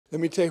Let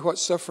me tell you what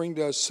suffering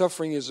does.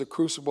 Suffering is a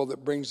crucible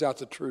that brings out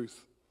the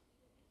truth.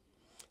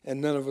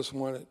 And none of us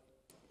want it.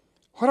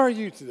 What are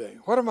you today?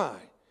 What am I?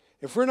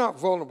 If we're not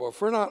vulnerable,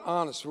 if we're not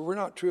honest, if we're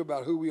not true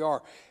about who we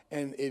are,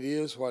 and it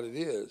is what it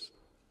is,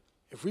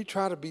 if we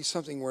try to be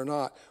something we're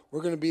not,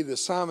 we're going to be the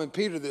Simon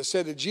Peter that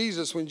said to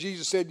Jesus, when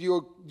Jesus said,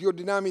 you'll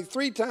deny me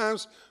 3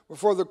 times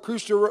before the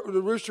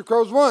rooster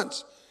crows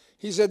once.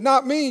 He said,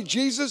 not me,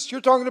 Jesus.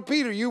 You're talking to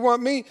Peter. You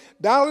want me?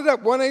 Dial it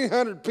up,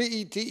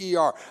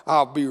 1-800-PETER.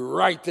 I'll be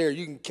right there.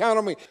 You can count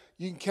on me.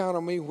 You can count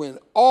on me when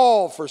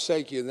all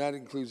forsake you. And that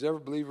includes every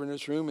believer in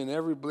this room and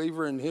every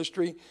believer in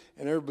history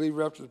and every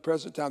believer up to the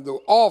present time.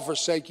 Though all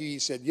forsake you, he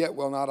said, yet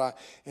will not I.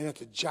 And at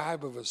the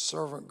jibe of a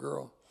servant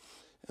girl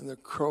and the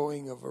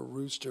crowing of a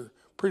rooster,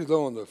 pretty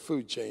low on the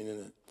food chain,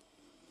 isn't it?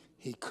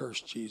 He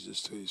cursed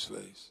Jesus to his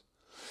face.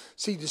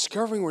 See,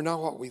 discovering we're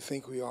not what we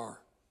think we are,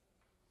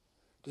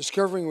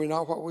 discovering we're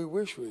not what we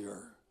wish we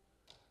are,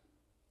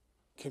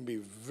 can be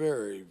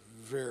very,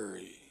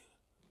 very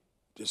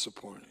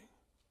disappointing.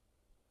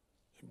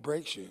 It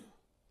breaks you.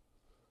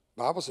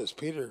 The Bible says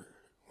Peter,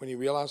 when he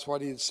realized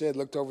what he had said,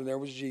 looked over and there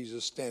was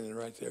Jesus standing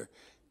right there.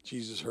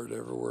 Jesus heard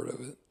every word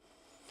of it.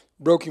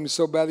 Broke him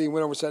so badly he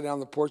went over, sat down on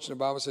the porch, and the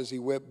Bible says he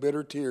wept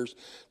bitter tears,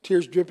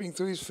 tears dripping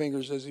through his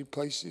fingers as he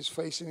placed his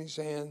face in his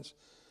hands,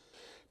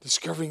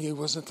 discovering he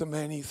wasn't the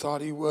man he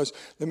thought he was.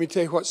 Let me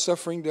tell you what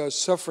suffering does.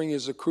 Suffering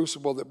is a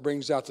crucible that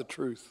brings out the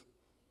truth.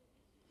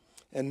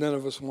 And none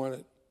of us want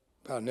it.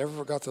 But I never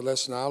forgot the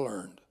lesson I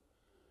learned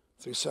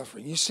through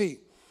suffering. You see,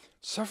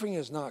 suffering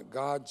is not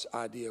God's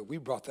idea. We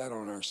brought that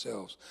on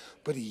ourselves.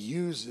 But he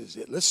uses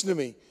it. Listen to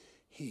me.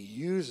 He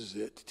uses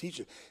it to teach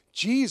it.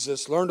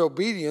 Jesus learned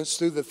obedience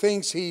through the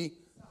things he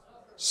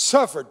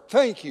suffered.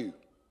 Thank you.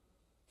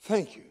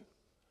 Thank you.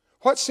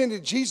 What sin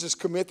did Jesus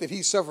commit that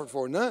he suffered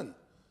for? None.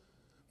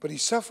 But he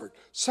suffered.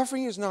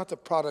 Suffering is not the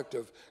product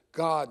of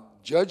God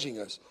judging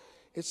us.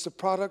 It's the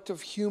product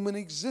of human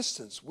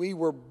existence. We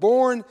were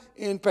born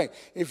in pain.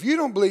 If you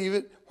don't believe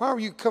it, why were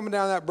you coming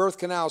down that birth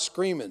canal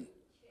screaming?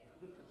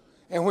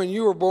 And when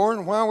you were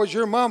born, why was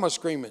your mama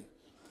screaming?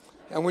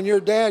 And when your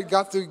dad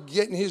got through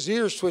getting his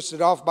ears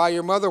twisted off by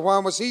your mother, why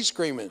was he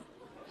screaming?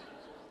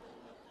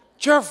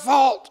 It's your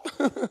fault.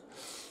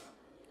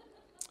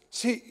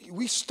 See,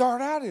 we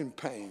start out in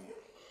pain,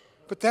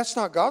 but that's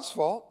not God's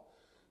fault.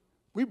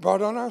 We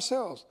brought it on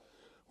ourselves.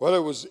 Well,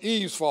 it was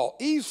Eve's fault.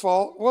 Eve's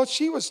fault? Well,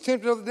 she was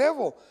tempted of the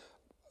devil.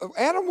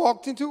 Adam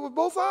walked into it with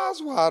both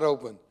eyes wide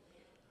open.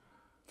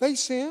 They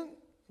sinned.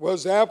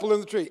 Was the apple in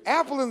the tree?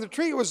 Apple in the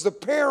tree was the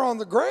pear on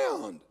the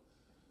ground.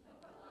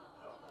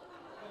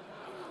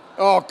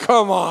 Oh,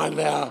 come on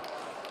now.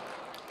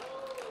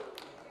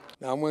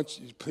 Now, I want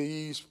you to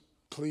please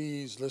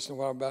listen to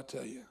what I'm about to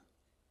tell you.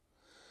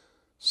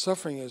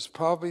 Suffering is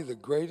probably the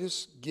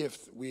greatest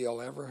gift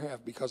we'll ever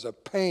have because a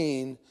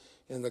pain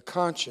in the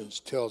conscience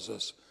tells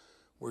us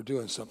we're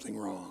doing something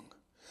wrong.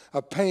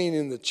 A pain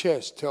in the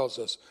chest tells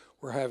us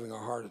we're having a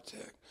heart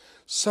attack.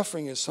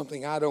 Suffering is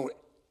something I don't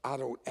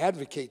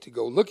advocate to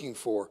go looking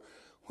for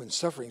when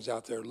suffering's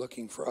out there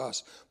looking for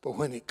us. But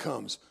when it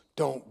comes,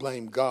 don't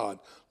blame God.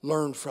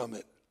 Learn from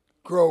it.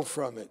 Grow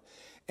from it.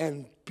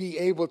 And be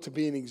able to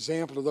be an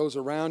example to those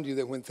around you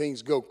that when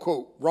things go,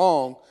 quote,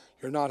 wrong,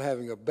 you're not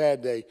having a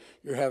bad day.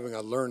 You're having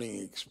a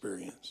learning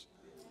experience.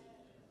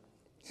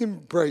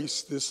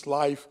 Embrace this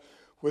life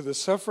with the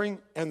suffering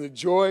and the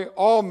joy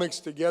all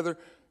mixed together.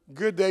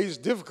 Good days,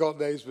 difficult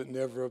days, but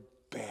never a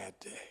bad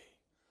day.